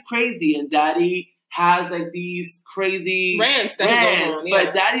daddy's crazy, and daddy has like these crazy rants that he goes on,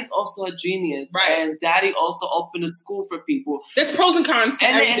 but daddy's also a genius, right? And daddy also opened a school for people. There's pros and cons to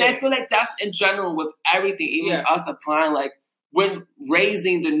everything. And I feel like that's in general with everything, even us applying. Like when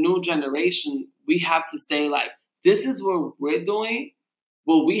raising the new generation, we have to say like, this is what we're doing.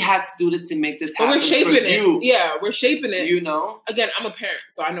 Well, we had to do this to make this happen. But we're shaping for it. You. Yeah, we're shaping it. You know? Again, I'm a parent,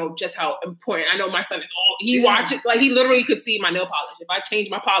 so I know just how important. I know my son is he watches, like he literally could see my nail polish. If I change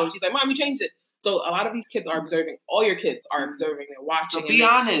my polish, he's like, Mom, you changed it. So a lot of these kids are observing. All your kids are observing and watching. So be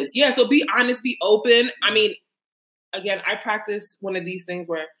honest. Yeah, so be honest, be open. I mean, again, I practice one of these things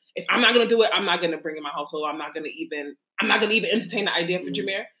where if I'm not gonna do it, I'm not gonna bring in my household. I'm not gonna even entertain the idea for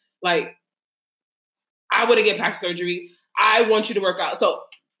Jameer. Like, I wouldn't get plastic surgery. I want you to work out. So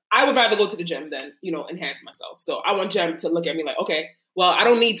I would rather go to the gym than, enhance myself. So I want Jem to look at me like, okay, well, I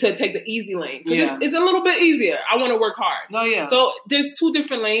don't need to take the easy lane because it's a little bit easier. I want to work hard. No, yeah. So there's two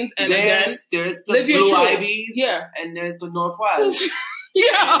different lanes, and there's the Blue Ivy, and there's the Northwest.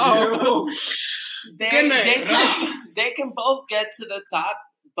 They can both get to the top,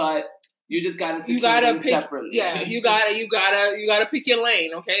 but you just gotta pick separately. Yeah, you gotta pick your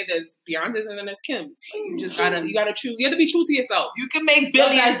lane. Okay, there's Beyonce's and then there's Kim's. You just you gotta choose. You have to be true to yourself. You can make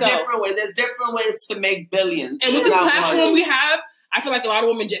billions different ways. There's different ways to make billions. And with this platform we have, I feel like a lot of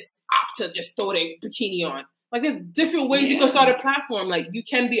women just opt to just throw their bikini on. Like, there's different ways you can start a platform. Like, you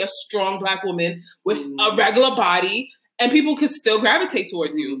can be a strong Black woman with a regular body, and people can still gravitate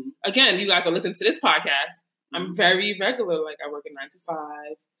towards you. Again, you guys are listening to this podcast. I'm very regular. Like, I work a 9 to 5.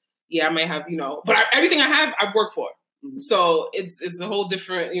 Yeah, I might have, but everything I have, I've worked for. So it's a whole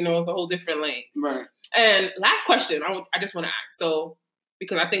different, it's a whole different lane. Right. And last question, I just want to ask. So,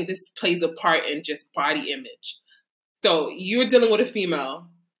 because I think this plays a part in just body image. So you're dealing with a female.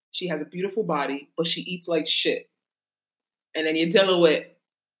 She has a beautiful body, but she eats like shit. And then you're dealing with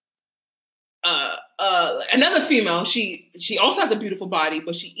another female. She also has a beautiful body,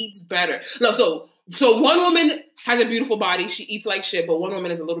 but she eats better. No, so one woman has a beautiful body. She eats like shit, but one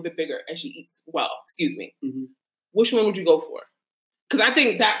woman is a little bit bigger and she eats well. Excuse me. Mm-hmm. Which one would you go for? Because I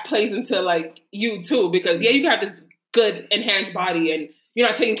think that plays into like you too. Because you can have this good enhanced body and you're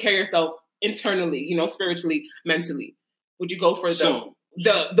not taking care of yourself internally, spiritually, mentally. Would you go for the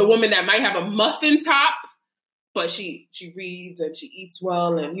woman that might have a muffin top, but she reads and she eats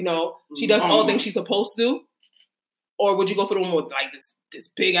well and she does all the things she's supposed to do? Or would you go for the one with like this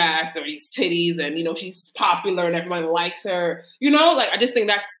big ass or these titties and she's popular and everyone likes her? I just think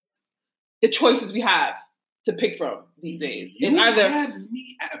that's the choices we have to pick from these days. You had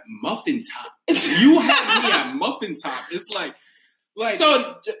me at muffin top. You had me at muffin top. It's like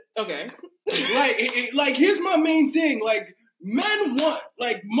so okay. like here's my main thing. Like, men want,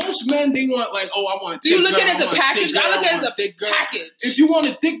 like, most men, they want, like, oh, I want a thick girl. Do you look at it as a package? I look at it as a package. If you want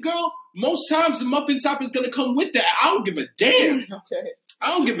a thick girl, most times the muffin top is going to come with that. I don't give a damn. Okay. I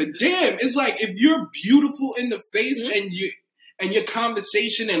don't give a damn. It's like, if you're beautiful in the face and your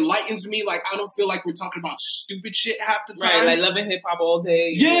conversation enlightens me, like, I don't feel like we're talking about stupid shit half the time. Right, like loving hip-hop all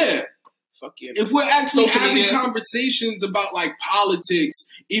day. Yeah. Fuck you. If we're actually having conversations about, like, politics,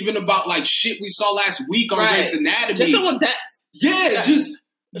 even about, like, shit we saw last week on Grey's Anatomy. Just someone that. Yeah,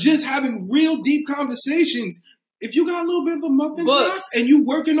 just having real deep conversations. If you got a little bit of a muffin top and you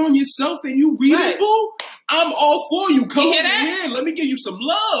working on yourself and you readable, I'm all for you. Come over here. Let me give you some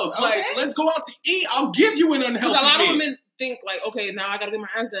love. Okay. Like, let's go out to eat. I'll give you an unhealthy a lot of women think, like, okay, now I got to get my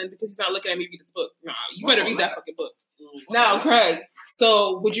ass done because he's not looking at me read this book. Nah, you better read that fucking book. Now, Craig,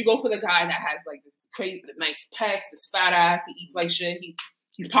 so would you go for the guy that has, like, this crazy, nice pecs, this fat ass, he eats like shit,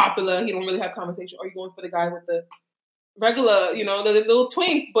 he's popular, he don't really have conversation, or are you going for the guy with the regular, the little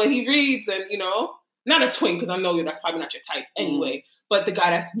twink, but he reads and, not a twink, because I know that's probably not your type anyway, but the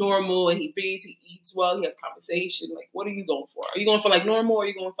guy that's normal and he breathes, he eats well, he has conversation. Like, what are you going for? Are you going for like normal, or are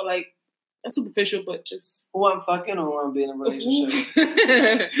you going for like a superficial, but just who I'm fucking or who I'm being in a relationship?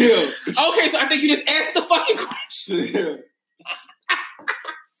 Okay, so I think you just answered the fucking question.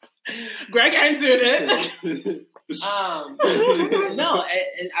 Greg answered it. No,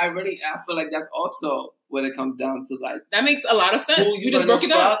 and I feel like that's also what it comes down to. Like, that makes a lot of sense. Who You just broke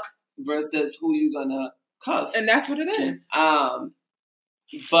it up versus who you gonna cuff, and that's what it is.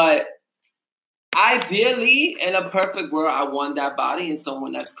 But ideally, in a perfect world, I want that body and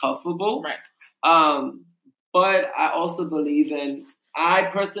someone that's comfortable. Right. But I also believe in. I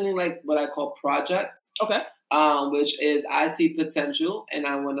personally like what I call projects. Okay. Which is I see potential and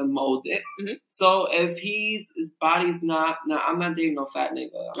I want to mold it. Mm-hmm. So if his body's not, I'm not dating no fat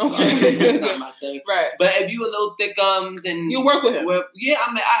nigga. Okay. That's not my thing. Right. But if you a little thickums and you work with him, I'm like, all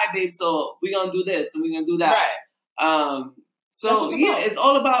right, babe. So we gonna do this and we gonna do that. Right. So yeah, it's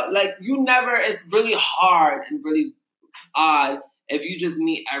all about like it's really hard and really odd if you just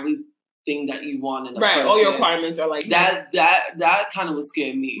meet everything that you want in a person. All your requirements are like that kind of would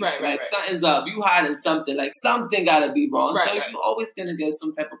scare me. Right. Something's up. You hiding something. Like something gotta be wrong. Right, so right. you're always gonna get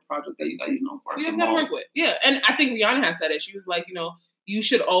some type of project that you got work. You just gotta work with. Yeah. And I think Rihanna has said it. She was like, you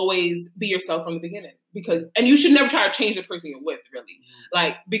should always be yourself from the beginning and you should never try to change the person you're with, really.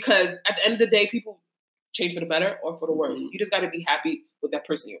 Like, because at the end of the day, people change for the better or for the worse. Mm-hmm. You just gotta be happy with that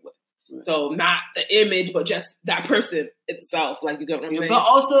person you're with. Right. So not the image, but just that person itself. Like, you get what I'm saying? But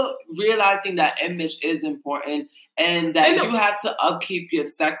also realizing that image is important and that you have to upkeep your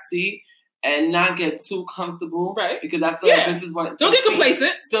sexy and not get too comfortable. Right. Because I feel like this is what... Don't get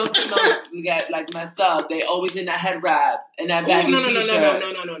complacent. So, we get like messed up. They always in that head wrap and that baggy t-shirt.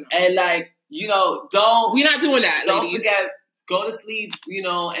 No. And like, don't... We're not doing that, don't ladies. Forget, go to sleep,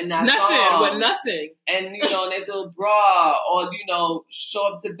 and that's nothing. And, there's a bra or, show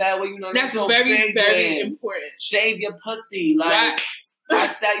up to bed where, that's very, very important. Shave your pussy. Like,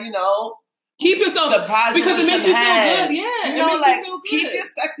 that's that, Keep yourself, because it makes you feel good. Yeah, it makes you feel good. Keep your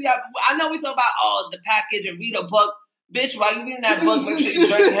sexy up. I know we talk about, the package and read a book. Bitch, while you reading that book, make sure you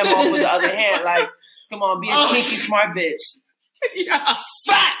jerk him off with the other hand. Like, come on, be a kinky smart bitch. Yeah.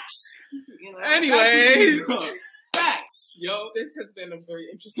 Facts! Anyways. Facts, yo. This has been a very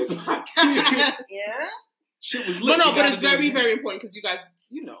interesting podcast. Yeah? Shit was lit. But it's very, very important because you guys,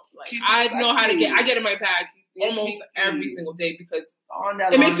 I know how to I get in my bag almost every single day because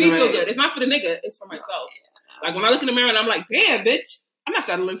it makes me feel good. It's not for the nigga, it's for myself. Like, when I look in the mirror and I'm like, damn, bitch, I'm not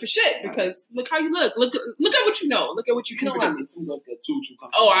settling for shit because look how you look. Look at what you know. Look at what you can produce.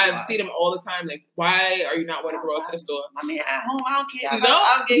 I see them all the time. Like, why are you not want to go out to the store? I mean, at home, I don't care.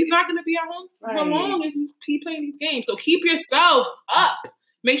 He's not going to be at home for long if he's playing these games. So keep yourself up.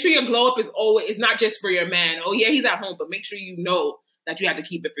 Make sure your glow up is not just for your man. Oh yeah, he's at home, but make sure you know that you have to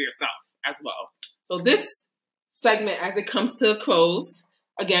keep it for yourself as well. So this segment, as it comes to a close,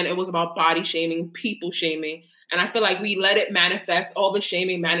 again, it was about body shaming, people shaming. And I feel like we let it manifest, all the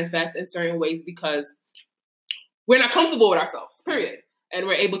shaming manifest in certain ways because we're not comfortable with ourselves, period. And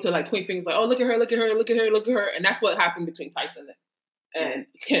we're able to point fingers like, oh, look at her, look at her, look at her, look at her. And that's what happened between Tyson and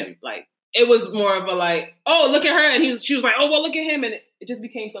Kim. Like, it was more of a oh, look at her. And she was like, oh, well, look at him. And it just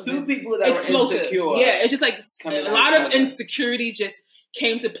became something. Two people that were insecure. Yeah, it's just a lot of insecurity just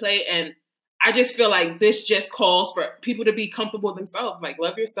came to play. And I just feel like this just calls for people to be comfortable with themselves. Like,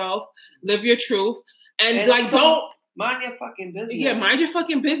 love yourself, live your truth. And don't mind your fucking business. Yeah, mind your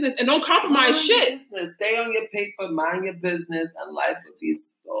fucking business and don't compromise shit. Stay on your paper, mind your business, and life will be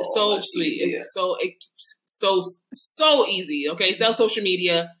so sweet. Easier. It's so easy. Okay, stay on social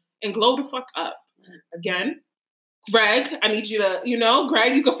media and glow the fuck up. Again, Greg, I need you to,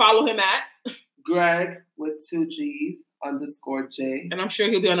 Greg, you can follow him at Greg with 2 G's _J. And I'm sure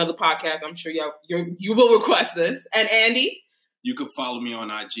he'll be on another podcast. I'm sure you will request this. And Andy, you can follow me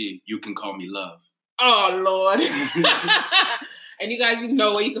on IG. You can call me Love. Oh, Lord. And you guys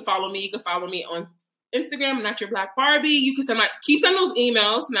know where you can follow me. You can follow me on Instagram, Not Your Black Barbie. You can keep sending those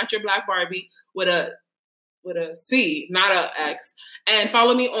emails, Not Your Black Barbie, with a C, not a X. And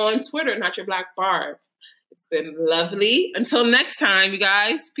follow me on Twitter, Not Your Black Barb. It's been lovely. Until next time, you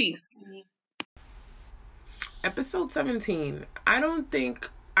guys. Peace. Episode 17. I don't think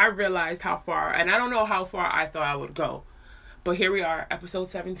I realized how far, and I don't know how far I thought I would go. But here we are, episode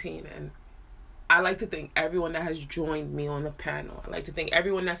 17, and I like to thank everyone that has joined me on the panel. I like to thank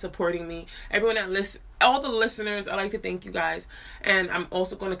everyone that's supporting me, everyone that listens, all the listeners. I like to thank you guys. And I'm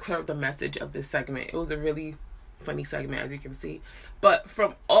also going to clear up the message of this segment. It was a really funny segment, as you can see. But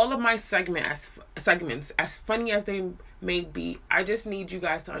from all of my segments, as funny as they may be, I just need you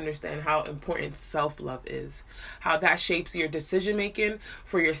guys to understand how important self-love is. How that shapes your decision-making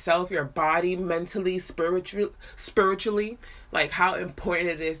for yourself, your body, mentally, spiritually. Like, how important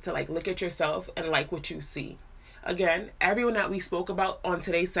it is to, like, look at yourself and like what you see. Again, everyone that we spoke about on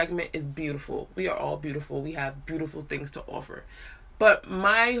today's segment is beautiful. We are all beautiful. We have beautiful things to offer. But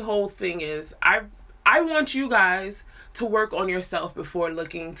my whole thing is, I want you guys to work on yourself before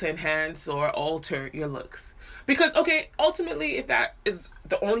looking to enhance or alter your looks. Because, okay, ultimately, if that is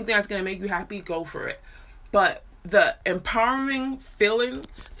the only thing that's going to make you happy, go for it. But the empowering feeling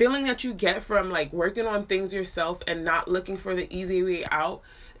that you get from, like, working on things yourself and not looking for the easy way out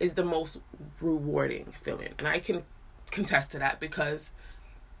is the most rewarding feeling. And I can contest to that because,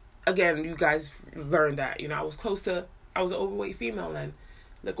 again, you guys learned that. You know, I was an overweight female, and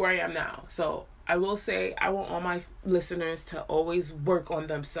look where I am now. So I will say, I want all my listeners to always work on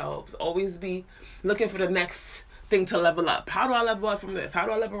themselves. Always be looking for the next thing to level up. How do I level up from this? How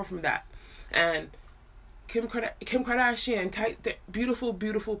do I level up from that? And Kim Kardashian, they're beautiful,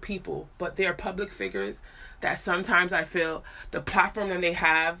 beautiful people, but they're public figures that sometimes I feel the platform that they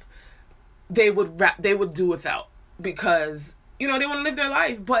have, they would do without, because, you know, they want to live their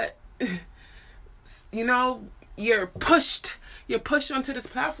life, but, you know, you're pushed onto this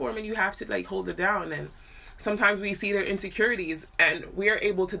platform and you have to, like, hold it down. And sometimes we see their insecurities and we are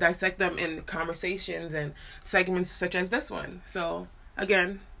able to dissect them in conversations and segments such as this one. So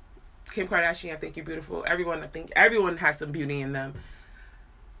again, Kim Kardashian, I think you're beautiful. I think everyone has some beauty in them.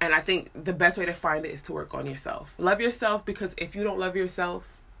 And I think the best way to find it is to work on yourself. Love yourself, because if you don't love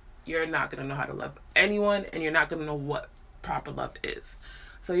yourself, you're not going to know how to love anyone, and you're not going to know what proper love is.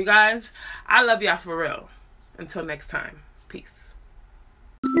 So you guys, I love y'all for real. Until next time. Peace.